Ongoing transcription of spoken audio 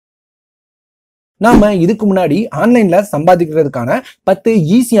நாம இதுக்கு முன்னாடி ஆன்லைன்ல சம்பாதிக்கிறதுக்கான 10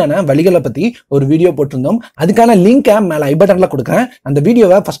 ஈஸியான வழிகளை பத்தி ஒரு வீடியோ போட்டிருந்தோம். அதுக்கான லிங்கை மேல ஐ பட்டன்ல கொடுக்குறேன். அந்த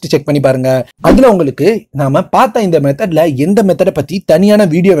வீடியோவை ஃபர்ஸ்ட் செக் பண்ணி பாருங்க. அதுல உங்களுக்கு நாம பார்த்த இந்த மெத்தட்ல எந்த மெத்தடை பத்தி தனியான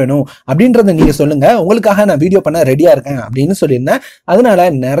வீடியோ வேணும் அப்படின்றத நீங்க சொல்லுங்க. உங்களுக்காக நான் வீடியோ பண்ண ரெடியா இருக்கேன் அப்படின்னு சொல்லியிருந்தேன். அதனால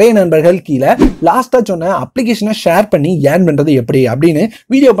நிறைய நண்பர்கள் கீழே லாஸ்டா சொன்ன அப்ளிகேஷனை ஷேர் பண்ணி ஏர்ன் பண்றது எப்படி அப்படின்னு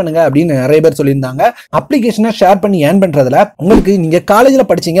வீடியோ பண்ணுங்க அப்படின்னு நிறைய பேர் சொல்லியிருந்தாங்க. அப்ளிகேஷனை ஷேர் பண்ணி ஏர்ன் பண்றதுல உங்களுக்கு நீங்க காலேஜ்ல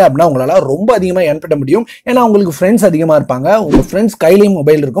படிச்சீங்க அப்படின்னா உங்களால ரொம்ப அதிகமா ஏர்ன் பண்ண முடியும். ஏன்னா உங்களுக்கு ஃப்ரெண்ட்ஸ் அதிகமா இருப்பாங்க. உங்க ஃப்ரெண்ட்ஸ் கையிலயும்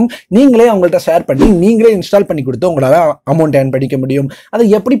மொபைல் இருக்கும். நீங்களே அவங்கள்ட்ட ஷேர் பண்ணி நீங்களே இன்ஸ்டால் பண்ணி கொடுத்து உங்களால அமௌண்ட் ஏர்ன் பண்ணிக்க முடியும். அதை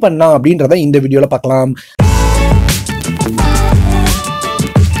எப்படி பண்ணலாம் அப்படின்றத இந்த வீடியோல பார்க்கலாம்.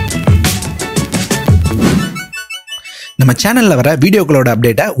 நம்ம சேனல்ல வர வீடியோக்களோட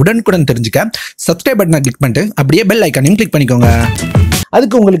அப்டேட்டை உடனுக்குடன் தெரிஞ்சுக்க சப்ஸ்கிரைப் பட்டனை கிளிக் பண்ணிட்டு அப்படியே பெல் ஐக்கானையும் கிளிக் பண்ணிக்கோங்க.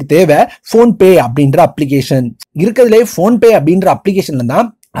 அதுக்கு உங்களுக்கு தேவை போன்பே அப்படின்ற அப்ளிகேஷன். இருக்கிறதுலே போன்பே அப்படின்ற அப்ளிகேஷன்ல தான்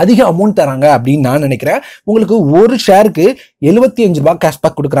அதிக அமௌண்ட் தராங்க அப்படின்னு நான் நினைக்கிறேன். உங்களுக்கு ஒரு ஷேருக்கு 75 ரூபாய்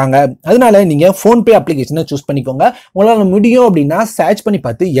கேஷ்பேக் கொடுக்குறாங்க. அதனால நீங்க போன்பே அப்ளிகேஷனை சூஸ் பண்ணிக்கோங்க. உங்களால முடியும் அப்படின்னா சர்ச் பண்ணி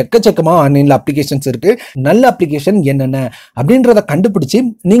பார்த்து எக்கச்சக்கமா ஆன்லைன்ல அப்ளிகேஷன்ஸ் இருக்கு. நல்ல அப்ளிகேஷன் என்னென்ன அப்படின்றத கண்டுபிடிச்சு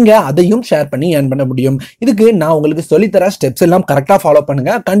நீங்க அதையும் ஷேர் பண்ணி ஏர்ன் பண்ண முடியும். இதுக்கு நான் உங்களுக்கு சொல்லித்தர ஸ்டெப்ஸ் எல்லாம் கரெக்டா ஃபாலோ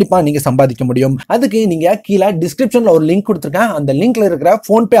பண்ணுங்க. கண்டிப்பா நீங்க சம்பாதிக்க முடியும். அதுக்கு நீங்க கீழே டிஸ்கிரிப்ஷன்ல ஒரு லிங்க் கொடுத்துருக்கேன். அந்த லிங்க்ல இருக்கிற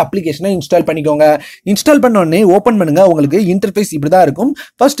போன்பே அப்ளிகேஷனை இன்ஸ்டால் பண்ணிக்கோங்க. இன்ஸ்டால் பண்ண உடனே ஓபன் பண்ணுங்க. உங்களுக்கு இன்டர்ஃபேஸ் இப்படிதான் இருக்கும்.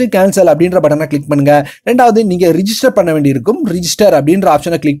 ஃபர்ஸ்ட் கேன்சல் அப்படின்ற பட்டனை கிளிக் பண்ணுங்க. ரெண்டாவது நீங்க ரிஜிஸ்டர் பண்ண வேண்டியிருக்கும். ரிஜிஸ்டர் அப்படின்ற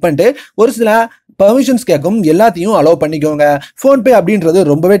ஆப்ஷனை கிளிக் பண்ணிட்டு ஒரு சில பர்மிஷன்ஸ் கேட்கும். எல்லாத்தையும் அலோவ் பண்ணிக்கோங்க. போன்பே அப்படின்றது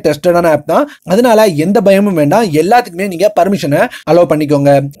ரொம்பவே டெஸ்டடான ஆப் தான். அதனால எந்த பயமும் வேண்டாம். எல்லாத்துக்குமே நீங்க பர்மிஷனை அலோவ்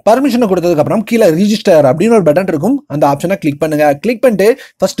பண்ணிக்கோங்க. பர்மிஷனை கொடுத்ததுக்கு அப்புறம் கீழே ரிஜிஸ்டர் அப்படின்னு ஒரு பட்டன் இருக்கும். அந்த ஆப்ஷனை கிளிக் பண்ணுங்க. கிளிக் பண்ணிட்டு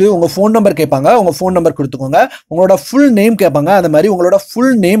ஃபர்ஸ்ட் உங்க ஃபோன் நம்பர் கேட்பாங்க. உங்க ஃபோன் நம்பர் கொடுத்துக்கோங்க. உங்களோட ஃபுல் நேம் கேட்பாங்க. அந்த மாதிரி உங்களோட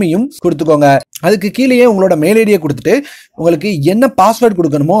ஃபுல் நேமையும் கொடுத்துக்கோங்க. அதுக்கு கீழேயே உங்களோட மெயில் ஐடியை கொடுத்துட்டு உங்களுக்கு என்ன பாஸ்வேர்டு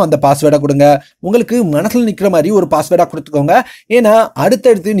கொடுக்கணுமோ அந்த பாஸ்வேர்டை கொடுங்க. உங்களுக்கு மனசுல நிக்கிற மாதிரி ஒரு பாஸ்வேர்டா கொடுத்துக்கோங்க. ஏன்னா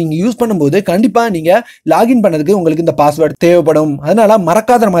அடுத்தடுத்து நீங்க யூஸ் பண்ணும்போது கண்டிப்பா நீங்க லாகின் பண்ணதுக்கு உங்களுக்கு இந்த பாஸ்வேர்டு தேவைப்படும். அதனால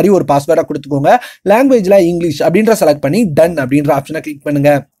மறக்காத மாதிரி ஒரு பாஸ்வேர்டா கொடுத்துக்கோங்க. லாங்குவேஜ்ல இங்கிலீஷ் அப்படின்ற செலக்ட் பண்ணி டன் அப்படின்ற ஆப்ஷனை கிளிக்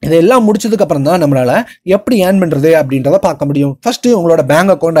பண்ணுங்க. இதெல்லாம் முடிச்சதுக்கு அப்புறம் தான் நம்மளால எப்படி ஏர்ன் பண்றது அப்படின்றத பார்க்க முடியும். ஃபர்ஸ்ட் உங்களோட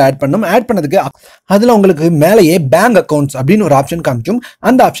பேங்க் அக்கௌண்ட் ஆட் பண்ணணும். ஆட் பண்ணதுக்கு அதுல உங்களுக்கு மேலேயே பேங்க் அக்கௌண்ட்ஸ் அப்படின்னு ஒரு ஆப்ஷன் காமிக்கும்.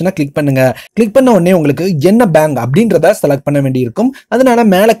 அந்த ஆப்ஷனை கிளிக் பண்ணுங்க. கிளிக் பண்ண உடனே உங்களுக்கு என்ன பேங்க் அப்படின்றத செலக்ட் பண்ண வேண்டியிருக்கும். அதனால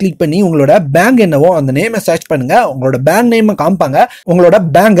மேல கிளிக் பண்ணி உங்களோட பேங்க் என்னவோ அந்த நேமை சர்ச் பண்ணுங்க. உங்களோட பேங்க் நேம் காமிப்பாங்க. உங்களோட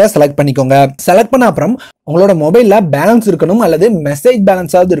பேங்கை செலக்ட் பண்ணிக்கோங்க. செலக்ட் பண்ண அப்புறம் உங்களோட மொபைல்ல பேலன்ஸ் இருக்கணும் அல்லது மெசேஜ்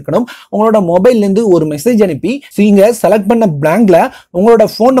பேலன்ஸாவது இருக்கணும். உங்களோட மொபைல்ல இருந்து ஒரு மெசேஜ் அனுப்பி நீங்க செலக்ட் பண்ண பேங்க்ல உங்களோட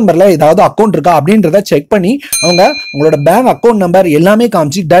போன் நம்பர்ல ஏதாவது அக்கௌண்ட் இருக்கா அப்படின்றத செக் பண்ணி அவங்க உங்களோட பேங்க் அக்கௌண்ட் நம்பர் எல்லாமே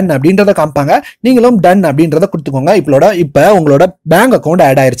காமிச்சு டன் அப்படின்றத காமிப்பாங்க. நீங்களும் டன் அப்படின்றத கொடுத்துக்கோங்க. இப்ப உங்களோட பேங்க் அக்கௌண்ட்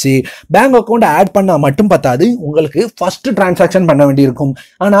ஆட் ஆயிருச்சு. பேங்க் அக்கௌண்ட் ஆட் பண்ணா மட்டும் பத்தாது, உங்களுக்கு ஃபர்ஸ்ட் டிரான்சாக்ஷன் பண்ண வேண்டியிருக்கும்.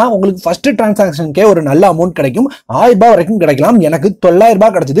 ஆனா உங்களுக்கு ஃபர்ஸ்ட் டிரான்சாக்ஷனுக்கே ஒரு நல்ல அமௌண்ட் கிடைக்கும். 1000 ரூபாய் வரைக்கும் கிடைக்கலாம். எனக்கு 900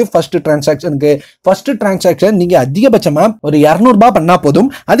 ரூபாய் கிடைச்சது ஃபர்ஸ்ட் டிரான்சாக்ஷனுக்கு. ஃபர்ஸ்ட் டிரான்சாக்ஷன் நீங்க அதிகபட்சமா ஒரு 200 ரூபாய் பண்ணா போதும்.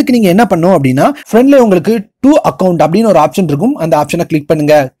 அதுக்கு நீங்க என்ன பண்ணணும் அப்படின்னா ஃப்ரெண்ட்ல உங்களுக்கு டு அக்கௌண்ட் அப்படின்னு ஒரு ஆப்ஷன் இருக்கும். அந்த ஆப்ஷனை கிளிக்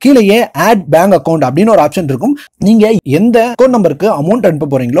பண்ணுங்க. கீழேயே ஆட் பேங்க் அக்கௌண்ட் அப்படின்னு ஒரு ஆப்ஷன் இருக்கும். நீங்க எந்த அக்கௌண்ட் நம்பருக்கு அமௌண்ட் அனுப்ப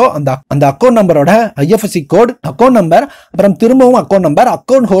போறீங்களோ அந்த அக்கௌண்ட் நம்பரோட ஐஎஃப்எஸ்சி கோட், அக்கௌண்ட் நம்பர், அப்புறம் திரும்பவும் account number,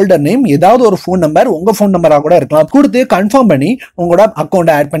 account holder name, ஏதாவது ஒரு ஃபோன் நம்பர் உங்க ஃபோன் நம்பரா கூட இருக்கலாம், கொடுத்து கன்ஃபார்ம் பண்ணி உங்களோட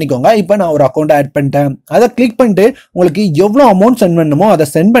அக்கௌண்ட் ஆட் பண்ணிக்கோங்க. இப்போ நான் ஒரு அக்கௌண்ட் ஆட் பண்ணிட்டேன். அதை கிளிக் பண்ணிட்டு உங்களுக்கு எவ்வளவு அமௌண்ட் சென்ட் பண்ணணுமோ அதை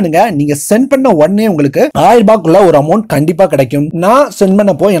சென்ட் பண்ணுங்க. நீங்க சென்ட் பண்ண உடனே உங்களுக்கு 1000 ரூபாய்க்குள்ள ஒரு அமௌண்ட் கண்டிப்பா கிடைக்கும். நான் சென்ட்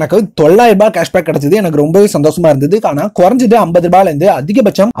பண்ணப்போ எனக்கு 900 ரூபாய் கேஷ்பேக் கிடைச்சது. எனக்கு ரொம்பவே சந்தோஷமா இருந்தது. ஆனா குறைஞ்சது 50 ரூபாயில இருந்து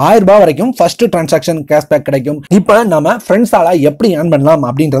அதிகபட்சம் 1000 ரூபாய் வரைக்கும் ஃபர்ஸ்ட் டிரான்சாக்ஷன் கேஷ்பேக் கிடைக்கும். இப்ப நம்ம ஃப்ரெண்ட்ஸால எப்படி ஏர்ன் பண்ணலாம்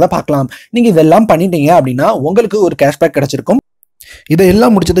அப்படின்றத பார்க்கலாம். நீங்க இதெல்லாம் பண்ணிட்டீங்க அப்படின்னா உங்களுக்கு ஒரு கேஷ்பேக் கிடைச்சிருக்கும்.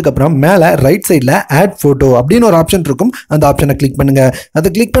 இதெல்லாம் முடிச்சதுக்கு அப்புறம் மேல ரைட் சைட்ல ஆட் போட்டோ அப்படின்னு ஒரு ஆப்ஷன் இருக்கும். அந்த ஆப்ஷனை கிளிக் பண்ணுங்க. அதை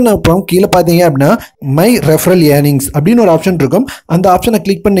கிளிக் பண்ண அப்புறம் கீழே பாத்தீங்க அப்படின்னா மை ரெஃபரல் ஏர்னிங்ஸ் அப்படின்னு ஒரு ஆப்ஷன் இருக்கும். அந்த ஆப்ஷனை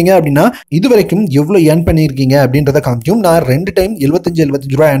கிளிக் பண்ணீங்க அப்படின்னா இது வரைக்கும் எவ்வளவு ஏர்ன் பண்ணிருக்கீங்க அப்படின்றத காமிக்கும். நான் 2 டைம்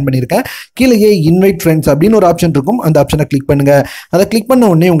 75 ரூபாய் ஏர்ன் பண்ணிருக்கேன். கீழே இன்வைட் ஃப்ரெண்ட்ஸ் அப்படின்னு ஒரு ஆப்ஷன் இருக்கும். அந்த ஆப்ஷனை கிளிக் பண்ணுங்க. அதை கிளிக்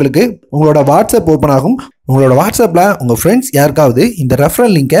பண்ண உடனே உங்களுக்கு உங்களோட வாட்ஸ்அப் ஓபன் ஆகும். உங்களோட வாட்ஸ்அப்ல உங்க ஃப்ரெண்ட்ஸ் யாருக்காவது இந்த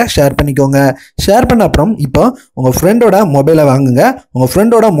ரெஃபரல் லிங்கை ஷேர் பண்ணிக்கோங்க. ஷேர் பண்ண அப்புறம் இப்போ உங்க ஃப்ரெண்டோட மொபைலை வாங்குங்க. உங்க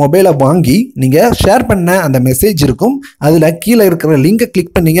ஃப்ரெண்டோட மொபைலை வாங்கி நீங்க ஷேர் பண்ண அந்த மெசேஜ் இருக்கும். அதுல கீழே இருக்கிற லிங்கை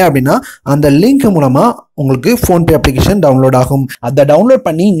கிளிக் பண்ணீங்க அப்படின்னா அந்த லிங்க் மூலமா உங்களுக்கு போன்பே அப்ளிகேஷன் டவுன்லோட் ஆகும். அதை டவுன்லோட்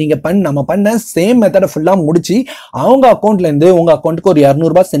பண்ணி நீங்க நம்ம பண்ண சேம் மெத்தடை ஃபுல்லா முடிச்சு அவங்க அக்கௌண்ட்ல இருந்து உங்க அக்கௌண்ட்டுக்கு ஒரு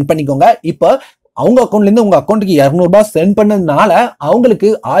 200 ரூபாய் சென்ட் பண்ணிக்கோங்க. இப்போ அவங்க அக்கௌண்ட்ல இருந்து உங்க அக்கௌண்ட்டுக்கு 200 ரூபாய் சென்ட் பண்ணதுனால அவங்களுக்கு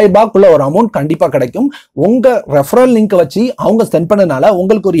 1000 ரூபாய்க்குள்ள ஒரு அமௌண்ட் கண்டிப்பா கிடைக்கும். உங்க ரெஃபரல் லிங்க் வச்சு அவங்க சென்ட் பண்ணதுனால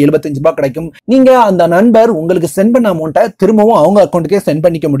உங்களுக்கு ஒரு 75 ரூபாய் கிடைக்கும். நீங்க அந்த நண்பர் உங்களுக்கு சென்ட் பண்ண அமௌண்ட்டை திரும்பவும் அவங்க அக்கௌண்ட்டுக்கே சென்ட்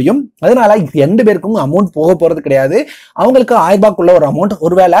பண்ணிக்க முடியும். அதனால 2 பேருக்கும் அமௌண்ட் போக போறது கிடையாது. அவங்களுக்கு 1000 ரூபாய்க்குள்ள ஒரு அமௌண்ட்,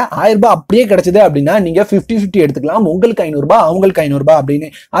 ஒருவேளை 1000 ரூபாய் அப்படியே கிடைச்சது அப்படின்னா நீங்க 50-50 எடுத்துக்கலாம். உங்களுக்கு 500 ரூபாய் அவங்களுக்கு 500 ரூபாய் அப்படின்னு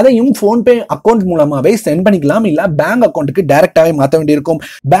அதையும் போன்பே அக்கௌண்ட் மூலமாவே சென்ட் பண்ணிக்கலாம். இல்ல பேங்க் அக்கௌண்ட்டுக்கு டைரக்டாவே மாத்த வேண்டியிருக்கும்.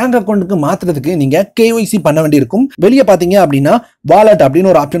 பேங்க் அக்கௌண்ட்டுக்கு மாத்துறதுக்கு நீங்க KYC பண்ண வேண்டியிருக்கும். வெளியே பாத்தீங்க அப்படின்னா வாலெட்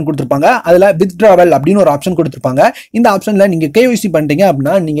அப்படின்னு ஒரு ஆப்ஷன் கொடுத்திருப்பாங்க. அதுல வித்ட்ராவல் அப்படின்னு ஒரு ஆப்ஷன் கொடுத்திருப்பாங்க. இந்த ஆப்ஷன்ல நீங்க KYC பண்ணிட்டீங்க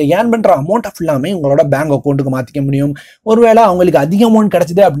அப்படின்னா நீங்க ஏர்ன் பண்ற அமௌண்ட் ஃபுல்லாமே உங்களோட பேங்க் அக்கௌண்ட்டுக்கு மாத்திக்க முடியும். ஒருவேளை அவங்களுக்கு அதிக அமௌண்ட்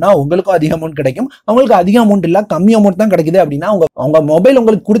கிடைச்சது அப்படின்னா உங்களுக்கும் அதிக அமௌண்ட் கிடைக்கும். அவங்களுக்கு அதிக அமௌண்ட் இல்ல கம்மி அமௌண்ட் தான் கிடைக்குது அப்படின்னா அவங்க மொபைல்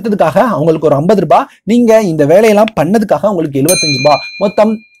உங்களுக்கு கொடுத்ததுக்காக அவங்களுக்கு ஒரு 50 ரூபாய், நீங்க இந்த வேலையெல்லாம் பண்ணதுக்காக உங்களுக்கு 75 ரூபாய்,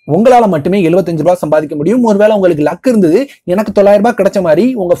 மொத்தம் உங்களால மட்டுமே 75 ரூபாய் சம்பாதிக்க முடியும். ஒருவேளை உங்களுக்கு லக் இருந்தது, எனக்கு 900 ரூபாய் கிடைச்ச மாதிரி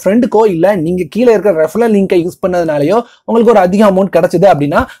உங்க ஃப்ரெண்டுக்கோ இல்ல நீங்க கீழே இருக்கிற ரெஃபரல் லிங்கை யூஸ் பண்ணதுனாலயோ உங்களுக்கு ஒரு அதிக அமௌண்ட் கிடைச்சது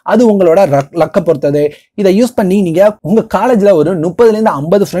அப்படின்னா அது உங்களோட லக்கை பொறுத்தது. இதை யூஸ் பண்ணி நீங்க உங்க காலேஜ்ல ஒரு 30ல இருந்து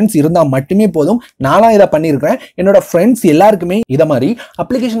 50 ஃப்ரெண்ட்ஸ் இருந்தா மட்டுமே போதும். நானும் இதை பண்ணியிருக்கிறேன். என்னோட ஃப்ரெண்ட்ஸ் எல்லாருக்குமே இதை மாதிரி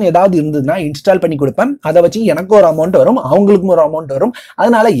அப்ளிகேஷன் ஏதாவது இருந்ததுன்னா இன்ஸ்டால் பண்ணி கொடுப்பேன். அதை வச்சு எனக்கு ஒரு அமௌண்ட் வரும், அவங்களுக்கும் ஒரு அமௌண்ட் வரும்.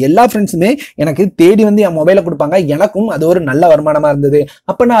 அதனால எல்லா ஃப்ரெண்ட்ஸுமே எனக்கு தேடி வந்து என் மொபைலை கொடுப்பாங்க. எனக்கும் அது ஒரு நல்ல வருமானமா இருந்தது.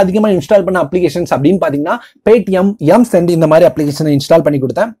 அப்ப நான் அதிகமா இன்ஸ்டால் பண்ண அப்ளிகேஷன்ஸ் அப்படின்னு பாத்தீங்கன்னா Paytm, M-Send இந்த மாதிரி அப்ளிகேஷனை இன்ஸ்டால் பண்ணி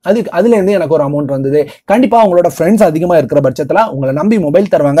கொடுத்தேன். அதுல இருந்து எனக்கு ஒரு அமௌண்ட் வந்தது. கண்டிப்பா உங்களோட ஃப்ரெண்ட்ஸ் அதிகமா இருக்கிற பட்சத்துல உங்களை நம்பி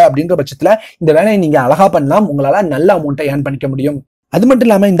மொபைல் தருவாங்க அப்படின்ற பட்சத்துல இந்த வேலையை நீங்க அழகா பண்ணலாம். உங்களால நல்ல அமௌண்ட்டை ஏர்ன் பண்ணிக்க முடியும். அது மட்டும்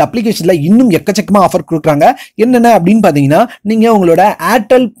இல்லாம இந்த அப்ளிகேஷன்ல இன்னும் எக்கச்சக்கமா ஆஃபர் கொடுக்குறாங்க. என்னென்ன அப்படின்னு பாத்தீங்கன்னா நீங்க உங்களோட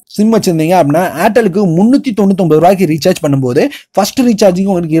ஏர்டெல் சிம் வச்சிருந்தீங்க அப்படின்னா ஏர்டெலுக்கு 399 ரூபாய்க்கு ரீசார்ஜ் பண்ணும்போது ஃபர்ஸ்ட்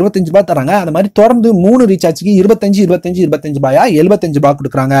ரீசார்ஜுக்கு உங்களுக்கு 25 ரூபாய் தராங்க. அது மாதிரி தொடர்ந்து 3 ரீசார்ஜுக்கு 25 ரூபாயா 75 ரூபாய்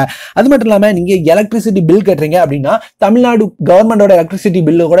கொடுக்குறாங்க. அது மட்டும் இல்லாம நீங்க எலக்ட்ரிசிட்டி பில் கட்டுறீங்க அப்படின்னா தமிழ்நாடு கவர்மெண்டோட எலக்ட்ரிசிட்டி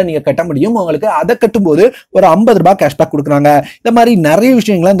பில்லு கூட நீங்க கட்ட முடியும். உங்களுக்கு அதை கட்டும்போது ஒரு 50 ரூபாய் கேஷ்பேக் கொடுக்குறாங்க. இந்த மாதிரி நிறைய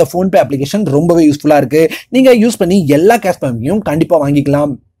விஷயங்களை இந்த போன்பே அப்ளிகேஷன் ரொம்பவே யூஸ்ஃபுல்லா இருக்கு. நீங்க யூஸ் பண்ணி எல்லா கேஷ்பேக்கையும் கண்டிப்பா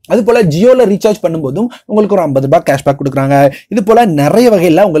வாங்கிக்கலாம். அது போல ஜியோல ரீசார்ஜ் பண்ணும்போதும் உங்களுக்கு ஒரு 50 ரூபாய் கேஷ்பேக் கொடுக்குறாங்க. இது போல நிறைய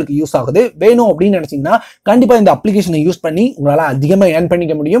வகையில உங்களுக்கு யூஸ் ஆகுது. வேணும் அப்படின்னு நினைச்சீங்கன்னா கண்டிப்பா இந்த அப்ளிகேஷனை யூஸ் பண்ணி உங்களால அதிகமா ஏர்ன்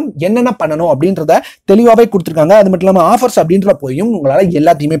பண்ணிக்க முடியும். என்னென்ன பண்ணணும் அப்படின்றத தெளிவாவே கொடுத்துருக்காங்க. அது மட்டும் இல்லாம ஆஃபர்ஸ் அப்படின்ற போயும் உங்களால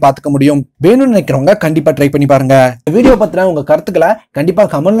எல்லாத்தையுமே பார்த்துக்க முடியும். வேணும்னு நினைக்கிறவங்க கண்டிப்பா ட்ரை பண்ணி பாருங்க. இந்த வீடியோ பத்தின உங்க கருத்துக்களை கண்டிப்பா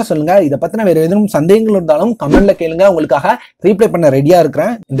கமெண்ட்ல சொல்லுங்க. இதை பத்தின வேற எதுவும் சந்தேகங்கள் இருந்தாலும் கமெண்ட்ல கேளுங்க. உங்களுக்காக ரீப்ளை பண்ண ரெடியா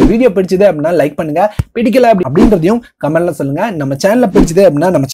இருக்கிறேன். இந்த வீடியோ பிடிச்சது அப்படின்னா லைக் பண்ணுங்க, பிடிக்கல அப்படின்றதையும் கமெண்ட்ல சொல்லுங்க. நம்ம சேனல்ல பிடிச்சது அப்படின்னா